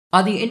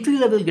Are the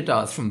entry-level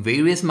guitars from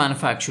various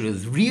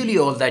manufacturers really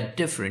all that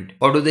different,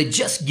 or do they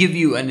just give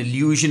you an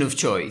illusion of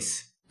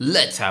choice?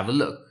 Let's have a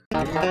look.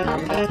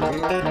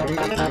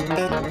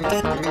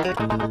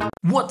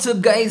 What's up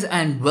guys,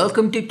 and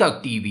welcome to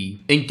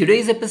TUGGtv. In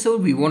today's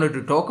episode we wanted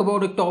to talk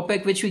about a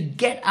topic which we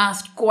get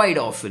asked quite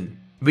often.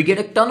 We get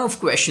a ton of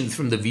questions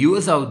from the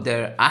viewers out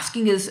there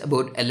asking us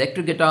about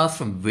electric guitars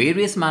from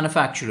various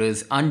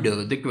manufacturers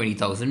under the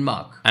 20,000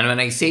 mark. And when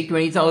I say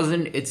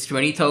 20,000, it's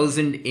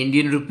 20,000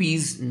 Indian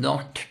rupees,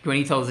 not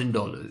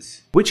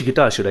 $20,000. Which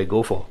guitar should I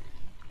go for?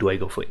 Do I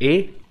go for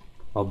A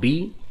or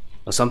B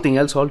or something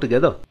else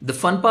altogether? The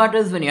fun part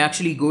is when you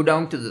actually go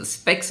down to the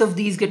specs of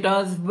these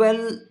guitars,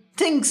 well,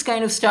 things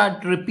kind of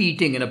start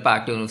repeating in a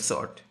pattern of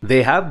sort.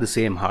 They have the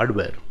same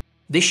hardware.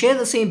 They share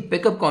the same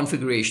pickup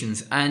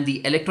configurations and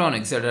the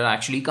electronics that it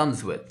actually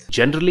comes with.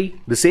 Generally,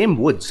 the same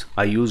woods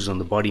are used on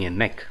the body and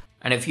neck.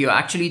 And if you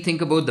actually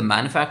think about the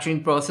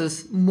manufacturing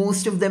process,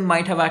 most of them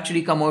might have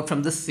actually come out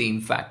from the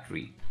same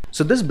factory.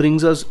 So this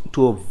brings us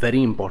to a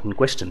very important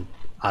question.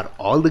 Are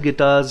all the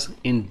guitars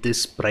in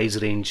this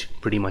price range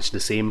pretty much the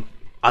same,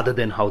 other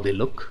than how they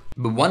look?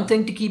 But one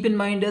thing to keep in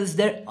mind is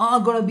there are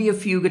gonna be a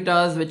few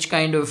guitars which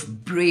kind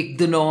of break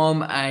the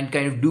norm and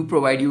kind of do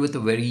provide you with a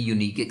very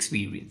unique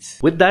experience.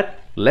 With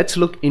that, let's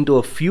look into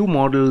a few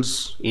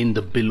models in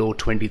the below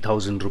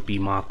 20,000 rupee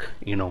mark,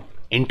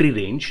 entry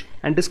range,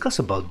 and discuss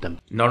about them.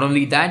 Not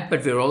only that,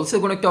 but we're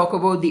also going to talk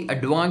about the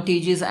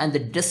advantages and the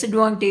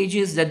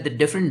disadvantages that the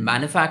different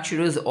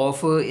manufacturers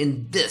offer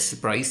in this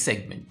price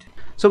segment.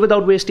 So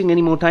without wasting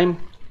any more time,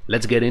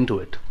 let's get into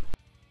it.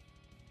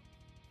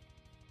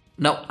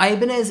 Now,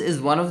 Ibanez is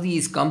one of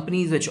these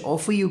companies which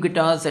offer you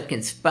guitars that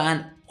can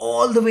span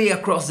all the way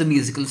across the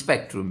musical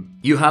spectrum.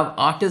 You have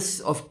artists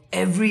of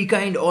every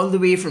kind, all the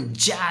way from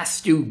jazz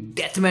to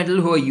death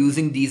metal, who are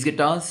using these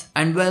guitars.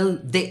 And well,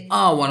 they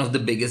are one of the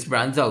biggest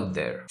brands out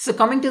there. So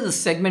coming to the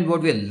segment,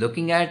 what we're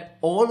looking at,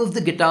 all of the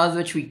guitars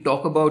which we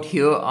talk about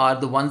here are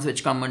the ones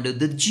which come under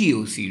the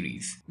Geo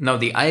series. Now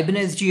the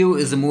Ibanez Geo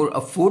is a more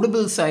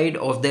affordable side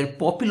of their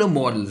popular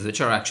models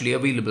which are actually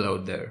available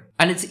out there.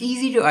 And it's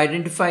easy to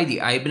identify the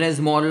Ibanez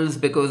models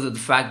because of the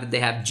fact that they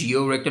have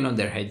Geo written on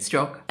their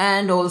headstock,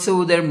 and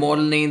also their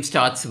model name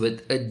starts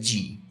with a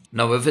G.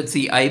 Now if it's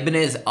the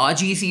Ibanez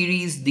RG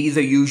series, these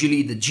are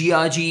usually the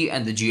GRG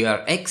and the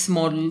GRX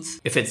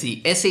models. If it's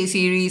the SA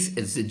series,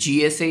 it's the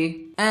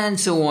GSA, and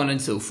so on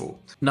and so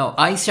forth. Now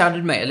I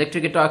started my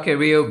electric guitar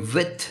career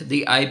with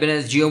the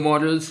Ibanez Geo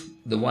models,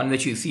 the one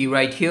which you see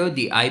right here,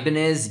 the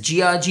Ibanez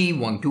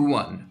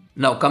GRG121.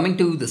 Now coming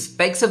to the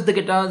specs of the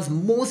guitars,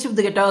 most of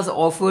the guitars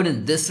offered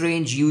in this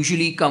range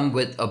usually come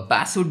with a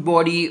basswood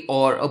body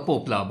or a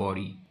poplar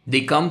body.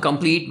 They come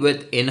complete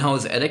with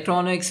in-house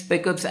electronics,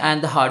 pickups,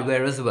 and the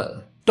hardware as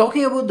well.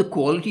 Talking about the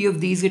quality of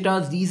these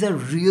guitars, these are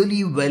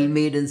really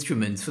well-made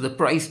instruments for the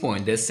price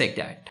point they're set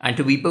at. And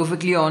to be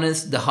perfectly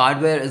honest, the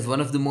hardware is one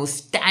of the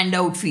most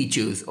standout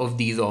features of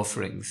these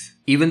offerings.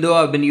 Even though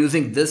I've been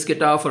using this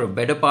guitar for a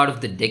better part of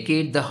the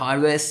decade, the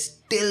hardware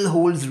still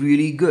holds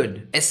really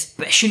good.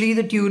 Especially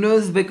the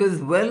tuners,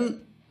 because, well,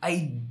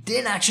 I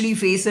didn't actually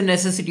face the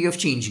necessity of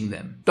changing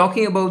them.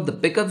 Talking about the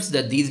pickups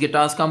that these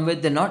guitars come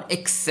with, they're not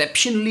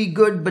exceptionally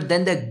good, but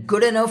then they're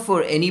good enough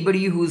for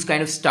anybody who's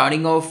kind of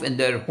starting off in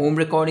their home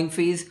recording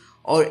phase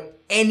or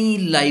any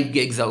live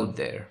gigs out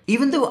there.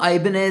 Even though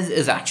Ibanez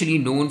is actually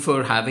known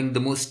for having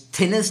the most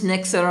thinnest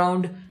necks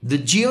around, the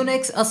Geo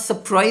necks are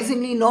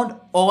surprisingly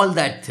not all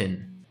that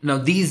thin. Now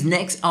these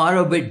necks are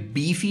a bit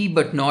beefy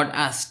but not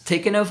as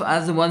thick enough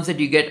as the ones that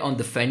you get on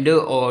the Fender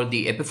or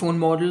the Epiphone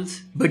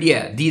models. But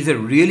yeah, these are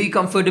really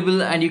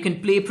comfortable and you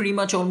can play pretty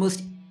much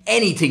almost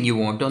anything you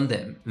want on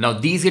them. Now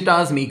these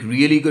guitars make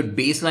really good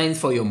bass lines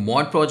for your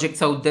mod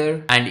projects out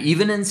there, and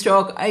even in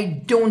stock I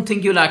don't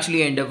think you'll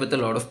actually end up with a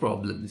lot of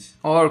problems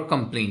or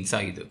complaints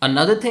either.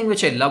 Another thing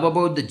which I love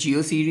about the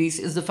Geo series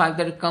is the fact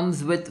that it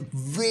comes with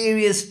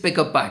various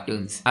pickup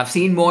patterns. I've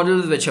seen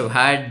models which have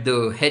had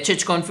the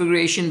HH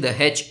configuration, the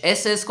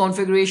HSS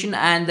configuration,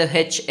 and the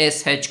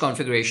HSH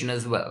configuration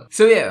as well.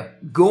 So yeah,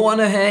 go on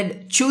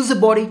ahead, choose a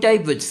body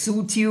type which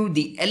suits you,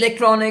 the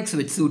electronics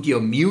which suit your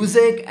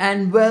music,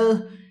 and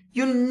well,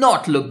 you'll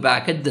not look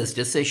back at this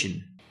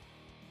decision.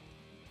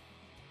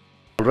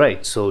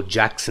 Alright, so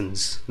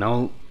Jacksons.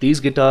 Now these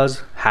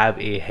guitars have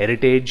a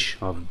heritage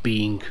of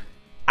being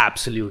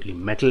absolutely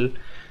metal.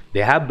 They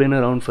have been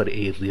around for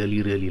a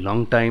really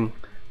long time.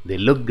 They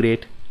look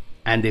great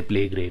and they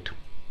play great.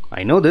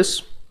 I know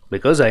this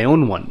because I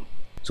own one.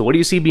 So what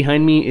you see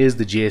behind me is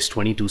the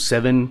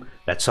JS227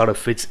 that sort of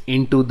fits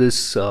into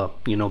this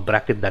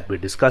bracket that we're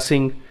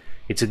discussing.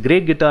 It's a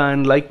great guitar,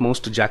 and like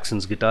most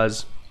Jackson's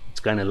guitars, it's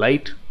kind of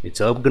light,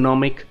 it's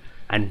ergonomic,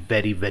 and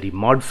very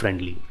mod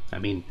friendly. I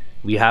mean,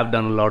 we have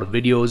done a lot of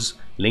videos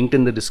linked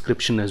in the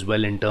description as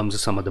well in terms of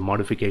some of the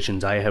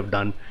modifications I have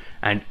done,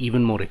 and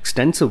even more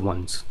extensive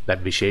ones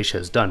that Vishesh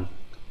has done.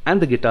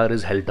 And the guitar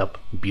is held up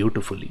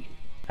beautifully.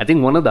 I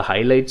think one of the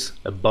highlights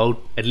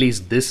about at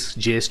least this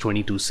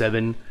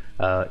JS227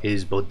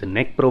 is both the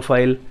neck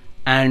profile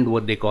and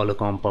what they call a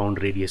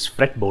compound radius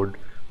fretboard,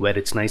 where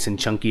it's nice and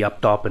chunky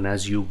up top, and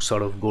as you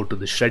sort of go to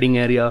the shredding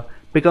area,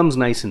 becomes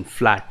nice and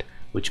flat,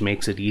 which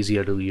makes it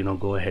easier to, you know,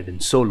 go ahead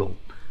and solo.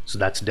 So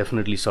that's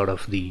definitely sort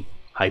of the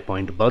high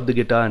point about the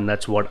guitar, and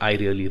that's what I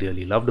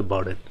really loved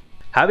about it.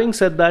 Having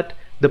said that,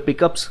 the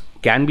pickups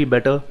can be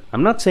better.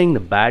 I'm not saying the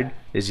bad,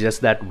 it's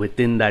just that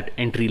within that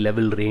entry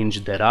level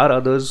range there are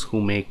others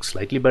who make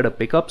slightly better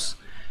pickups.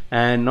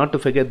 And not to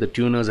forget, the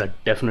tuners are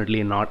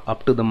definitely not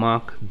up to the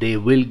mark. They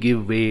will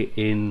give way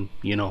in,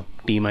 you know,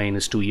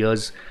 T-2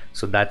 years.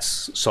 So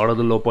that's sort of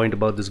the low point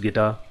about this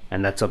guitar,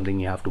 and that's something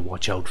you have to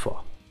watch out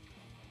for.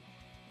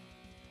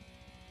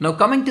 Now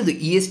coming to the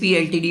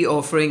ESP LTD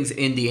offerings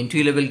in the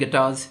entry-level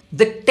guitars,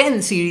 the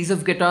 10 series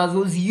of guitars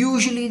was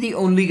usually the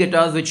only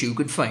guitars which you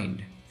could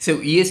find. So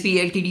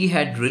ESP LTD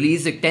had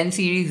released the 10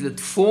 series with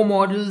 4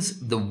 models,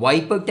 the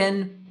Viper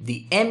 10,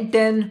 the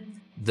M10,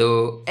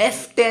 the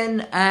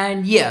F10,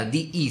 and yeah,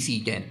 the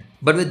EC10.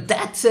 But with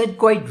that said,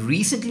 quite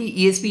recently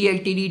ESP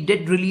LTD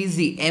did release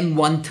the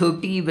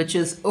M130, which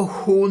is a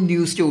whole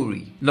new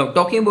story. Now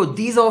talking about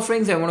these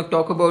offerings, I want to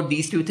talk about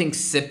these two things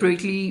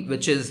separately,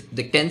 which is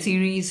the 10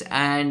 series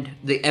and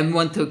the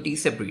M130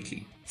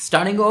 separately.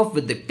 Starting off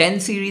with the 10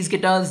 series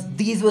guitars,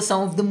 these were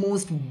some of the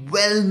most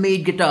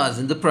well-made guitars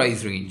in the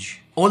price range.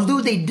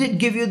 Although they did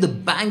give you the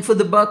bang for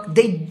the buck,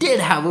 they did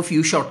have a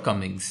few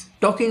shortcomings.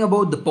 Talking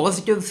about the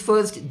positives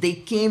first, they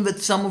came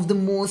with some of the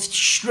most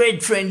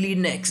shred-friendly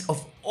necks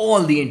of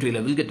all the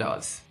entry-level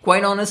guitars.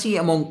 Quite honestly,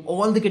 among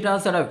all the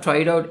guitars that I've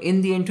tried out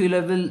in the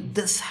entry-level,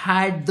 this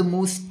had the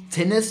most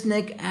thinnest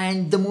neck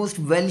and the most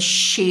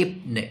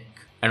well-shaped neck.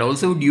 And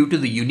also due to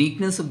the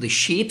uniqueness of the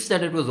shapes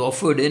that it was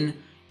offered in,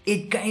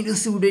 it kind of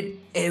suited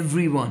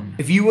everyone.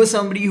 If you were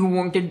somebody who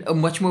wanted a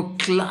much more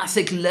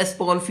classic Les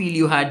Paul feel,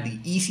 you had the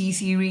EC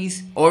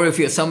series, or if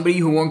you're somebody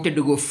who wanted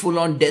to go full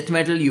on death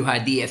metal, you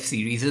had the F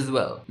series as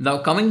well. Now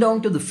coming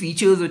down to the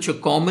features which are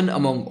common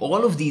among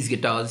all of these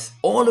guitars,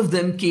 all of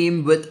them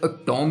came with a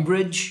tom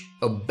bridge,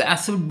 a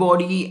basswood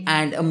body,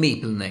 and a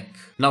maple neck.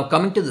 Now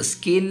coming to the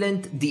scale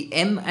length, the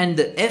M and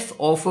the F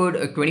offered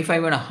a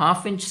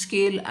 25.5 inch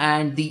scale,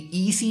 and the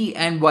EC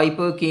and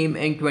Viper came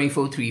in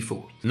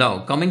 24/3/4. Now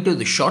coming to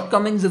the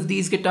shortcomings of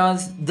these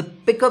guitars, the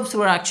pickups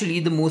were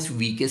actually the most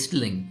weakest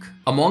link.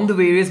 Among the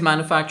various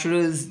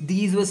manufacturers,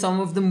 these were some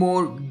of the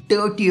more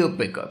dirtier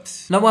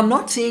pickups. Now I'm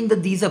not saying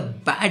that these are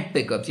bad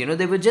pickups, you know,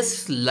 they were just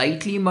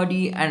slightly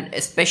muddy, and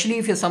especially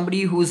if you're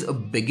somebody who's a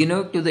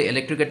beginner to the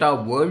electric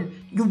guitar world,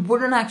 you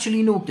wouldn't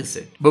actually notice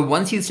it. But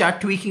once you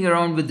start tweaking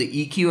around with the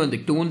EQ and the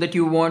tone that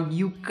you want,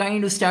 you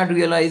kind of start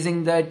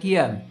realizing that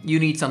yeah, you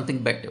need something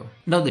better.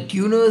 Now the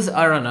tuners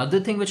are another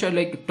thing which I'd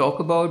like to talk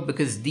about,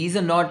 because these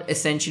are not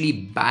essentially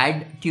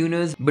bad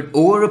tuners, but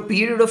over a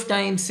period of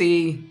time,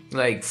 say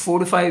like 4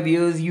 to 5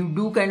 years, you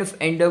do kind of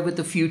end up with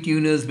a few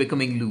tuners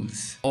becoming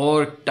loose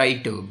or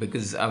tighter,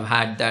 because I've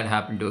had that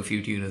happen to a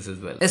few tuners as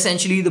well.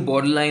 Essentially the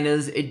borderline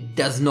is it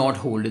does not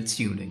hold its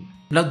tuning.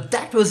 Now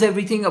that was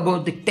everything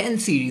about the 10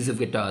 series of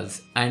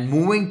guitars, and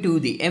moving to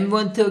the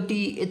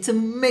M130, it's a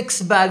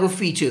mixed bag of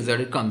features that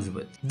it comes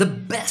with. The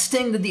best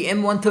thing that the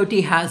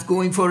M130 has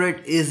going for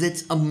it is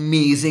its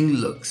amazing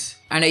looks.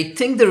 And I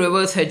think the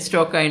reverse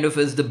headstock kind of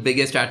is the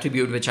biggest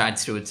attribute which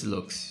adds to its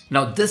looks.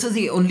 Now this is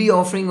the only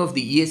offering of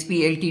the ESP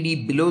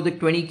LTD below the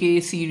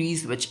 20K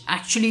series which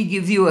actually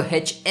gives you a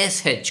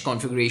HSH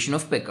configuration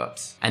of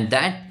pickups. And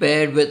that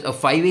paired with a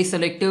 5-way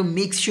selector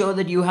makes sure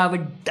that you have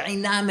a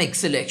dynamic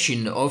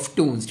selection of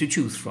tones to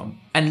choose from.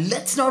 And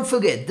let's not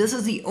forget, this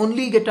is the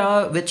only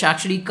guitar which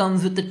actually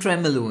comes with the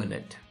tremolo in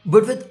it.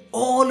 But with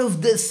all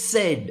of this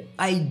said,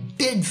 I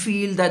did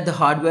feel that the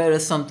hardware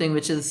is something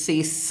which is, say,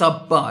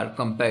 subpar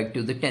compared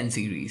to the 10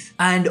 series.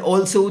 And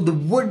also the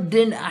wood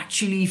didn't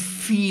actually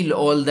feel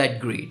all that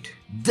great.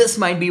 This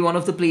might be one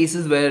of the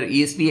places where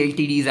ESP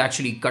LTD is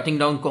actually cutting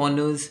down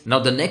corners. Now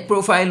the neck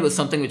profile was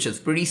something which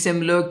is pretty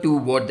similar to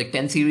what the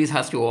 10 series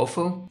has to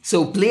offer.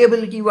 So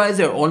playability wise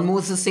they're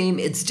almost the same,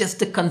 it's just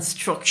the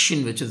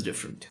construction which is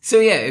different. So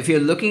yeah, if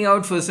you're looking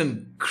out for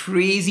some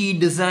crazy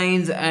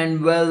designs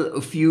and well,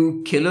 a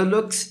few killer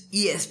looks,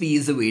 ESP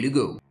is the way to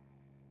go.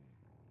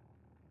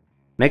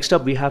 Next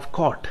up we have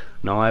Cort.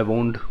 Now I've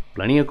owned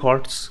plenty of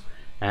Corts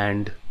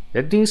and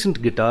they're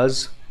decent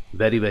guitars,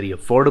 very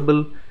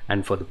affordable.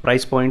 And for the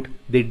price point,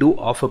 they do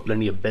offer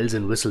plenty of bells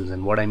and whistles.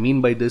 And what I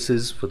mean by this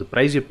is, for the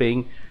price you're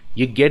paying,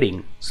 you're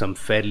getting some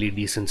fairly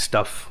decent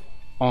stuff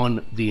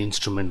on the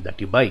instrument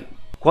that you buy.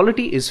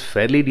 Quality is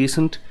fairly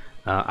decent.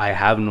 I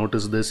have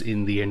noticed this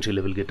in the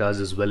entry-level guitars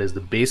as well as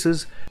the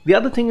basses. The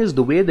other thing is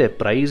the way they're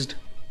priced,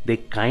 they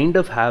kind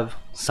of have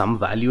some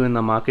value in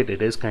the market.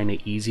 It is kind of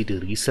easy to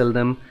resell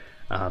them.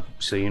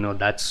 So, you know,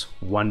 that's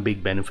one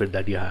big benefit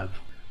that you have.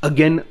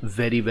 Again,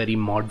 very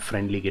mod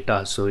friendly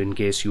guitars, so in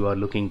case you are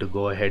looking to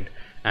go ahead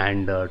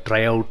and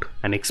try out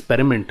and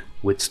experiment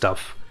with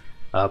stuff,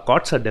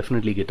 Corts are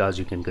definitely guitars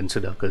you can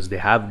consider because they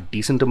have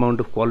decent amount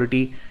of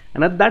quality,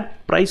 and at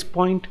that price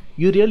point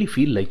you really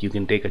feel like you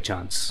can take a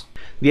chance.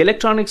 The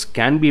electronics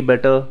can be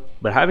better,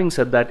 but having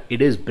said that,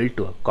 it is built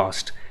to a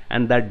cost,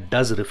 and that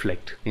does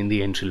reflect in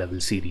the entry level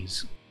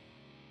series.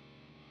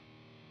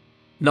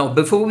 Now,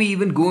 before we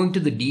even go into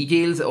the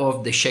details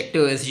of the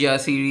Schecter SGR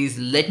series,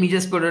 let me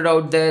just put it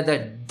out there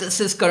that this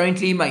is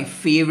currently my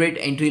favorite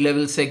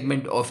entry-level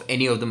segment of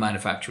any of the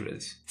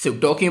manufacturers. So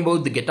talking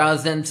about the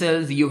guitars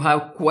themselves, you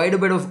have quite a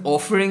bit of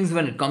offerings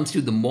when it comes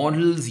to the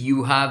models.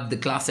 You have the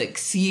classic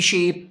C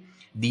shape,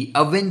 the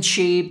oven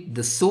shape,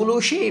 the solo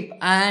shape,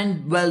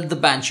 and well, the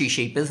banshee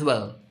shape as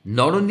well.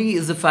 Not only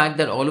is the fact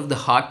that all of the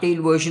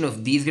hardtail version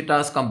of these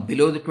guitars come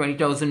below the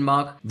 20,000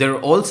 mark, there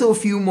are also a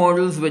few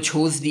models which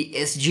host the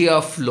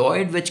SGR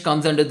Floyd, which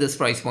comes under this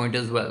price point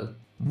as well.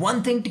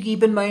 One thing to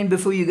keep in mind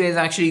before you guys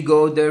actually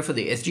go out there for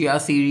the SGR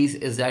series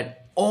is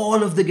that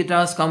all of the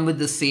guitars come with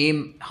the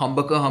same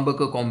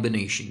humbucker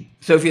combination.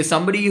 So if you're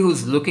somebody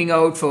who's looking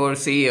out for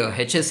say a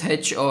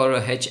HSH or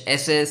a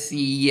HSS,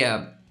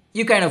 yeah,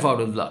 you're kind of out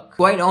of luck.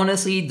 Quite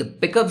honestly, the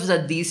pickups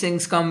that these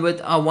things come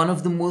with are one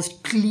of the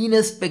most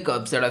cleanest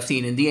pickups that I've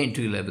seen in the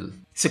entry level.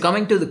 So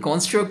coming to the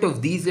construct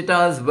of these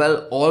guitars,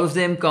 well, all of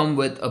them come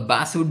with a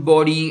basswood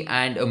body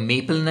and a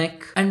maple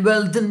neck. And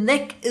well, the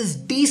neck is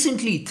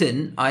decently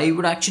thin. I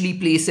would actually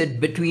place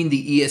it between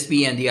the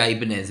ESP and the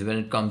Ibanez when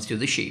it comes to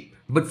the shape.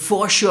 But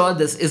for sure,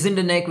 this isn't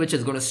a neck which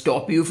is going to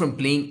stop you from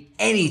playing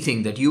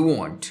anything that you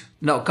want.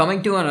 Now,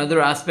 coming to another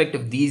aspect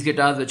of these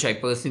guitars which I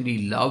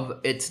personally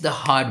love, it's the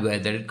hardware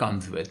that it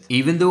comes with.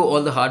 Even though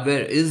all the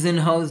hardware is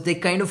in-house, they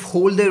kind of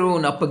hold their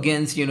own up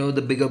against,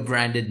 the bigger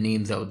branded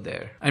names out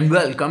there. And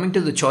well, coming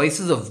to the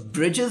choices of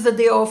bridges that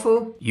they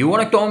offer, you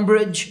want a tom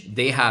bridge?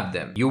 They have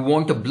them. You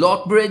want a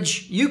block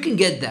bridge? You can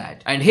get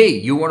that. And hey,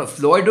 you want a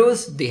Floyd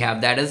Rose? They have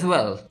that as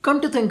well.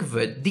 Come to think of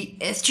it, the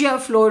SGR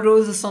Floyd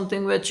Rose is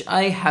something which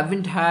I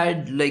haven't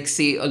had like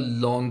say a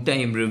long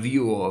time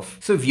review of.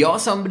 So if you're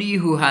somebody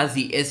who has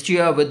the SGR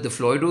with the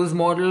Floyd Rose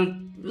model,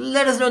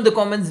 let us know in the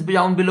comments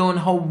down below on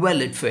how well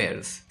it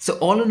fares. So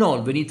all in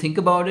all, when you think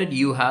about it,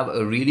 you have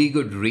a really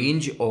good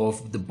range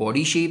of the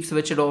body shapes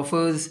which it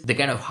offers, the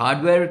kind of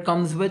hardware it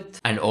comes with,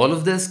 and all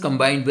of this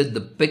combined with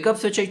the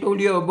pickups which I told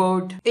you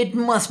about, it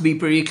must be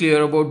pretty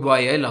clear about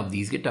why I love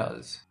these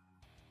guitars.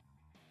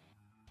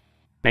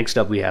 Next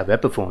up we have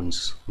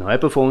Epiphones. Now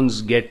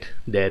Epiphones get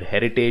their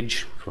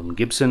heritage from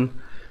Gibson,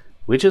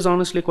 which is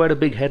honestly quite a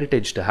big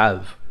heritage to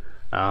have.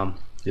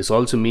 This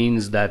also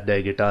means that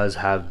their guitars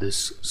have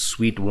this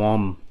sweet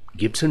warm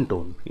Gibson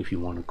tone, if you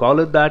want to call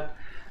it that,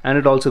 and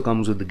it also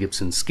comes with the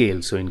Gibson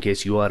scale. So in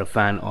case you are a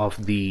fan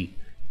of the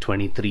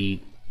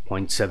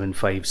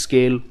 23.75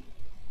 scale,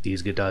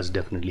 these guitars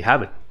definitely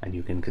have it, and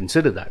you can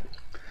consider that.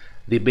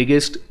 The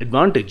biggest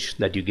advantage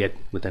that you get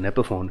with an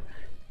Epiphone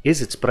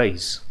is its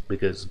price,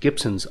 because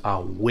Gibsons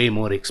are way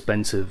more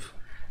expensive,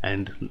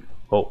 and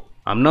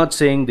I'm not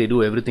saying they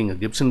do everything a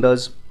Gibson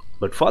does,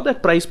 but for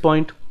that price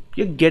point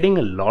you're getting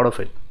a lot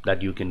of it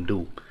that you can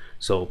do.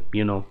 So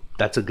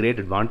that's a great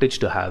advantage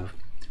to have.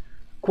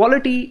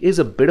 Quality is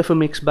a bit of a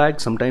mixed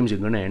bag. Sometimes you're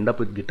going to end up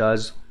with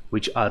guitars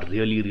which are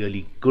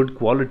really good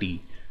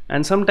quality,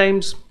 and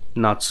sometimes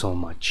not so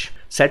much.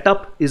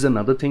 Setup is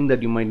another thing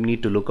that you might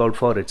need to look out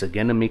for. It's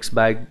again a mixed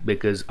bag,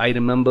 because I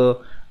remember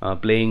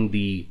playing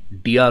the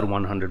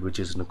DR100, which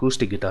is an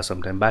acoustic guitar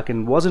sometime back,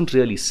 and wasn't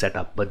really set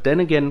up. But then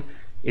again,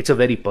 it's a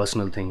very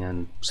personal thing,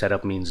 and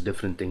setup means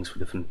different things for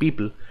different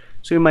people,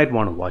 so you might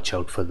want to watch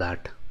out for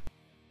that.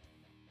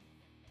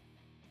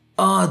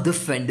 The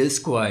Fender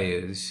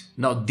Squiers.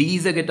 Now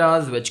these are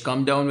guitars which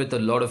come down with a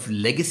lot of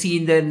legacy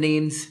in their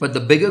names, but the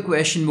bigger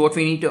question what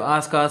we need to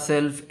ask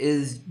ourselves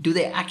is, do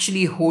they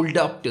actually hold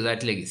up to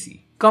that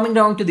legacy? Coming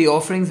down to the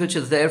offerings which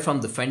is there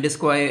from the Fender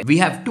Squier, we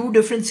have two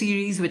different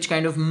series which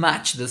kind of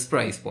match this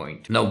price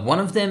point. Now one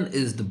of them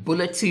is the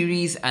Bullet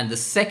series, and the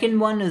second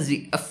one is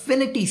the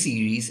Affinity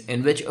series,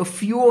 in which a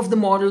few of the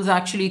models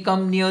actually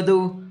come near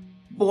the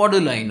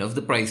borderline of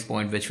the price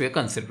point which we are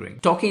considering.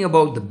 Talking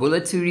about the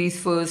Bullet series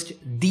first,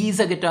 these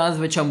are guitars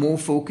which are more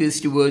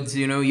focused towards,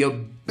 your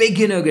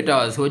beginner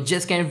guitars who are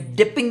just kind of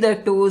dipping their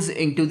toes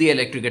into the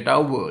electric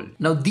guitar world.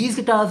 Now these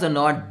guitars are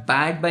not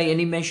bad by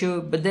any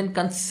measure, but then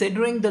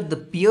considering that the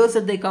peers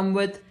that they come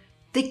with,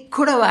 they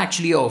could have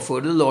actually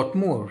offered a lot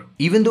more.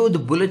 Even though the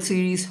Bullet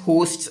series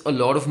hosts a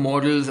lot of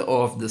models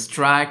of the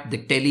Strat, the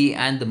Tele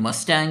and the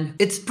Mustang,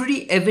 it's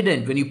pretty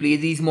evident when you play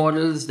these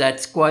models that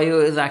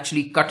Squier is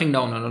actually cutting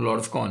down on a lot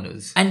of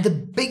corners. And the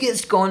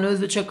biggest corners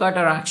which are cut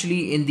are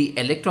actually in the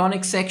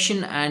electronics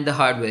section and the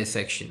hardware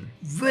section,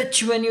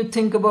 which when you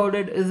think about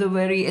it is a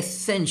very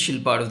essential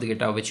part of the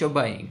guitar which you're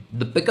buying.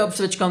 The pickups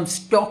which come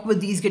stock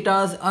with these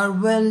guitars are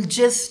well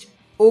just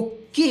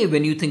okay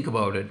when you think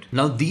about it.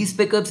 Now these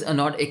pickups are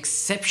not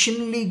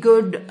exceptionally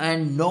good,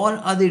 and nor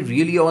are they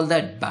really all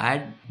that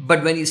bad,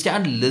 but when you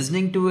start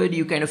listening to it,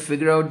 you kind of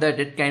figure out that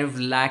it kind of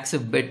lacks a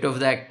bit of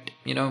that,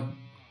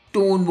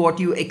 tone what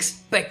you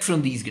expect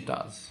from these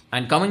guitars.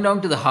 And coming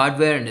down to the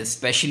hardware and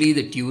especially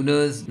the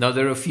tuners, now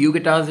there are a few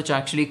guitars which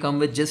actually come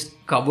with just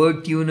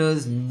covered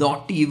tuners,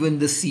 not even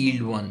the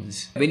sealed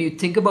ones. When you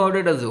think about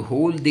it as a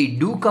whole, they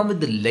do come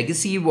with the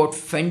legacy what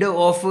Fender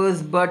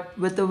offers, but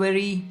with a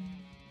very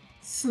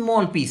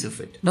Small piece of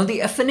it. Now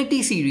the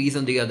Affinity series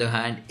on the other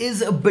hand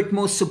is a bit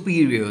more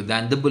superior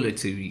than the Bullet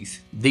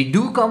series. They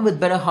do come with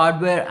better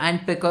hardware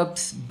and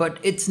pickups, but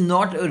it's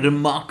not a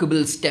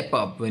remarkable step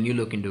up when you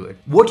look into it.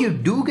 What you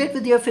do get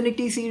with the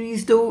Affinity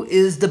series though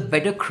is the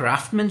better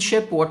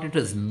craftsmanship, what it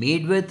is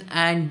made with,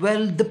 and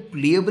well, the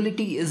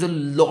playability is a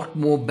lot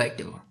more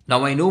better.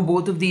 Now I know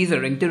both of these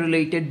are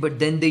interrelated, but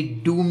then they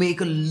do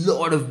make a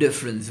lot of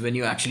difference when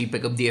you actually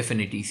pick up the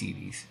Affinity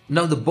series.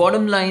 Now the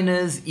bottom line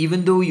is,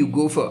 even though you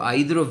go for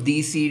either of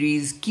these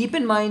series, keep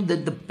in mind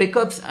that the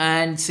pickups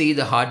and say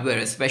the hardware,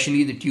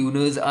 especially the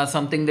tuners, are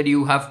something that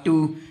you have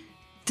to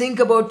think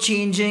about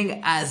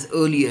changing as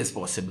early as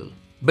possible.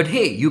 But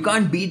hey, you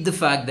can't beat the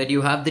fact that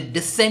you have the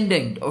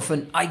descendant of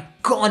an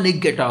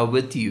iconic guitar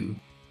with you.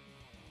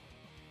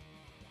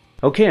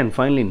 Okay, and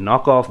finally,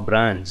 knockoff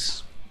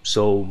brands.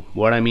 So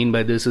what I mean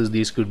by this is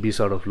these could be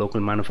sort of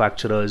local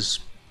manufacturers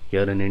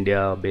here in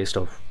India based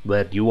off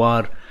where you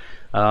are,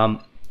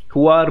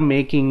 who are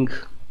making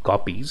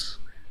copies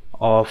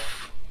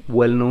of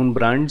well-known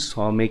brands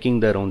or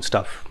making their own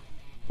stuff.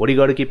 What you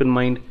got to keep in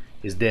mind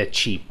is they're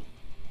cheap,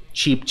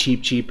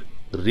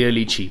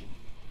 really cheap.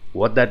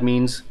 What that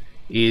means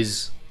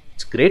is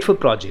it's great for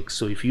projects.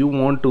 So if you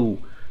want to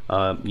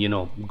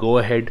go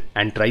ahead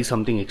and try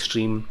something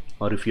extreme,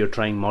 or if you're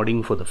trying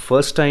modding for the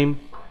first time,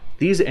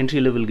 these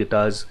entry-level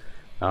guitars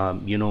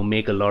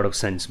make a lot of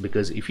sense,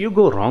 because if you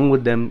go wrong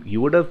with them, you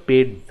would have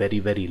paid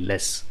very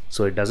less,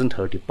 so it doesn't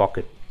hurt your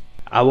pocket.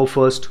 Our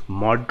first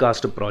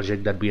modcaster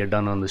project that we had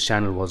done on this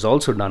channel was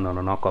also done on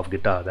a knockoff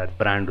guitar. That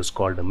brand was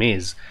called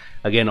Amaze.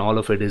 Again, all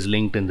of it is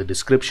linked in the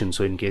description,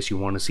 so in case you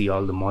want to see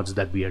all the mods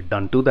that we had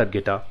done to that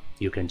guitar,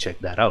 you can check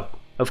that out.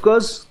 Of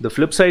course, the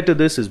flip side to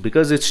this is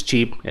because it's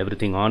cheap,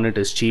 everything on it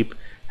is cheap.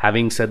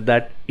 Having said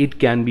that, it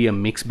can be a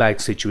mixed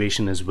bag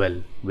situation as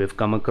well. We've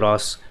come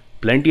across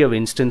plenty of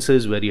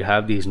instances where you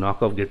have these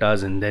knockoff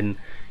guitars and then,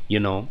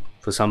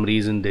 for some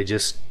reason they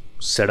just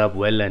set up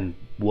well and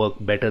work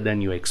better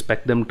than you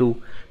expect them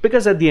to,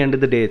 because at the end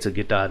of the day it's a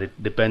guitar.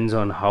 It depends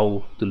on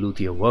how the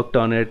luthier worked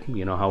on it,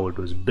 how it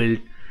was built.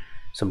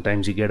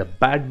 Sometimes you get a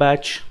bad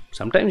batch,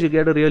 sometimes you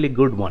get a really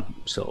good one.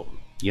 So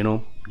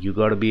you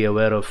got to be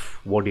aware of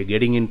what you're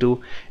getting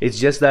into. It's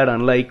just that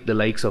unlike the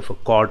likes of a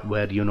Cort,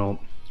 where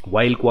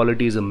while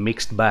quality is a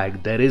mixed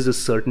bag, there is a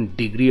certain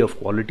degree of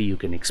quality you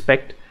can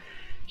expect.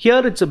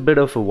 Here it's a bit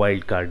of a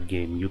wild card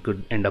game. You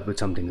could end up with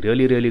something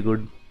really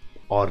good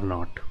or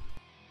not.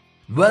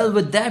 Well,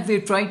 with that,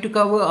 we've tried to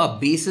cover our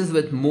bases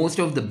with most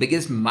of the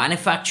biggest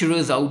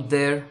manufacturers out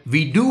there.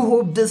 We do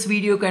hope this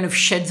video kind of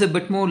sheds a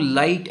bit more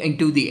light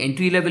into the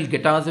entry-level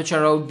guitars which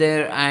are out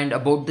there and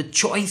about the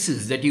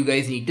choices that you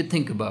guys need to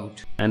think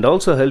about. And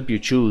also help you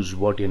choose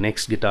what your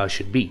next guitar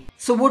should be.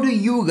 So what do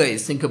you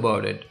guys think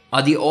about it?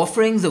 Are the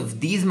offerings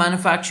of these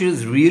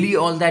manufacturers really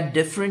all that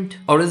different?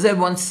 Or is there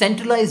one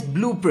centralized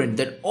blueprint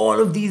that all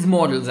of these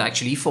models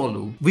actually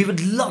follow? We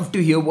would love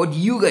to hear what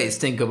you guys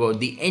think about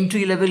the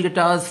entry-level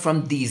guitars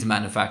from these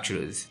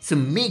manufacturers. So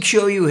make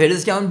sure you hit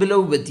us down below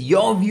with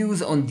your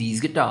views on these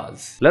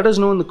guitars. Let us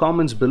know in the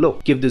comments below.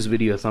 Give this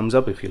video a thumbs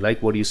up if you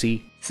like what you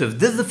see. So if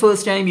this is the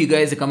first time you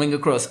guys are coming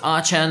across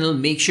our channel,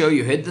 make sure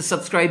you hit the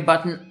subscribe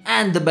button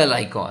and the bell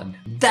icon.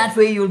 That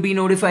way you'll be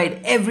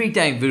notified every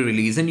time we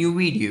release a new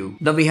video.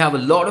 Now we have a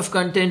lot of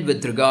content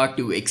with regard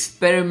to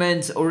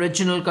experiments,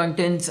 original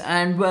contents,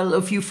 and well,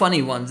 a few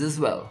funny ones as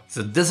well.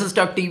 So this is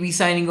TUGGtv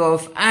signing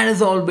off, and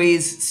as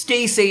always,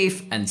 stay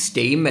safe and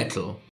stay metal.